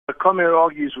Comair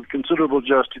argues with considerable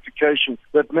justification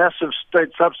that massive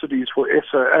state subsidies for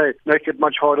SAA make it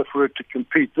much harder for it to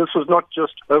compete. This was not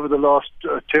just over the last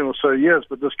 10 or so years,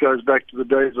 but this goes back to the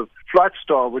days of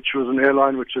Flightstar, which was an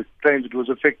airline which claimed it was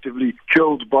effectively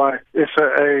killed by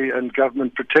SAA and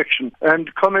government protection.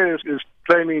 And Comair is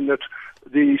claiming that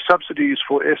the subsidies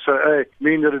for SAA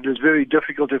mean that it is very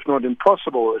difficult, if not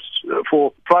impossible,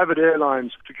 for private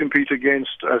airlines to compete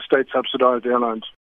against state-subsidized airlines.